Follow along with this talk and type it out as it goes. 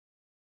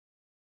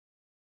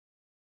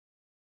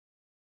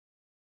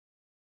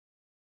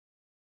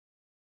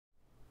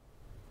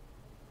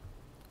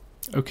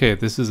Okay,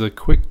 this is a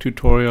quick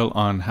tutorial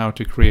on how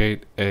to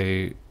create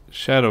a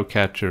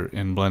Shadowcatcher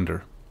in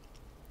Blender.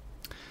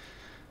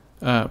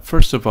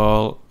 First of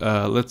all,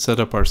 let's set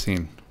up our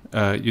scene.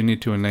 You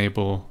need to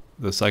enable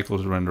the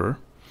cycles renderer,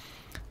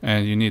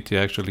 and you need to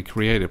actually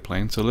create a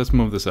plane. So let's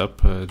move this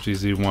up,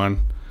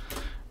 GZ1,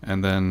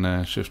 and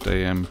then Shift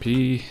AMP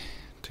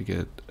to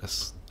get a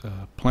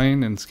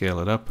plane and scale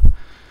it up.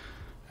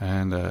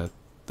 And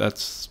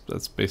that's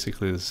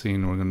basically the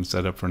scene we're going to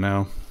set up for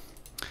now.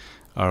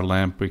 Our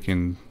lamp, we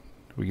can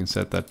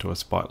set that to a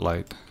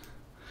spotlight,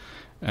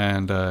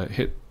 and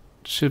hit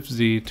Shift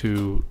Z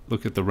to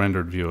look at the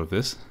rendered view of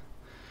this.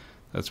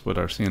 That's what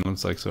our scene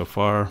looks like so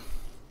far.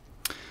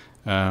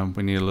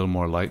 We need a little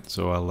more light,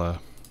 so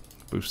I'll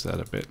boost that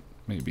a bit,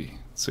 maybe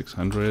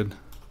 600,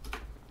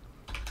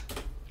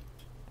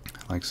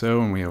 like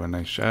so, and we have a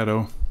nice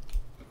shadow.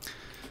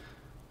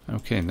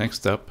 Okay,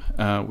 next up,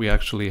 we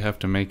actually have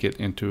to make it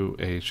into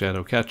a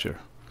Shadowcatcher.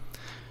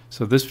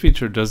 So this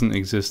feature doesn't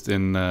exist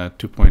in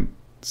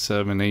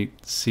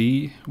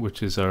 2.78c,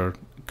 which is our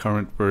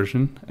current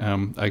version.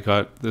 I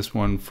got this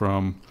one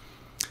from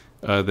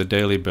the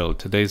daily build,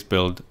 today's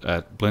build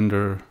at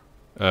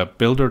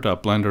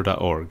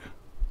builder.blender.org.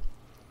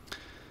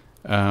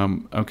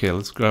 Okay,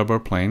 let's grab our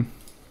plane,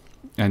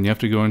 and you have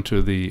to go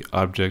into the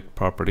object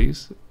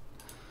properties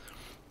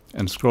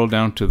and scroll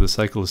down to the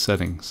cycle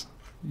settings.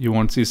 You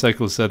won't see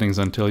cycle settings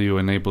until you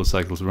enable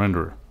cycles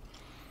renderer.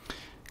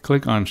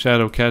 Click on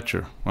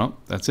Shadowcatcher. Well,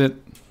 that's it.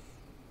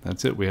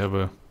 That's it. We have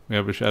a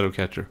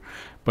Shadowcatcher.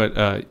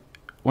 But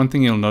one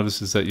thing you'll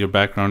notice is that your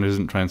background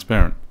isn't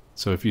transparent.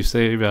 So if you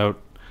save out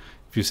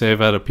a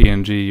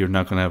PNG, you're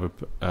not going to have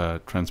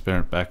a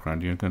transparent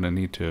background. You're going to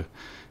need to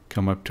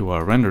come up to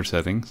our render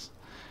settings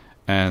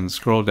and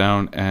scroll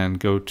down and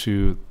go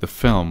to the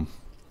film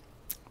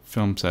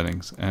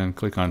settings and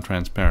click on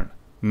transparent.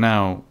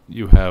 Now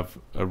you have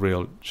a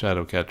real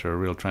Shadowcatcher, a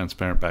real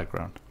transparent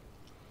background.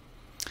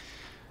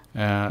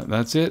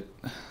 That's it.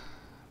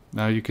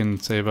 Now you can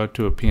save out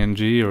to a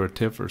PNG or a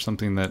TIFF or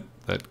something that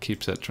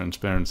keeps that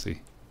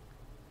transparency.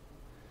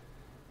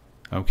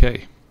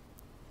 Okay.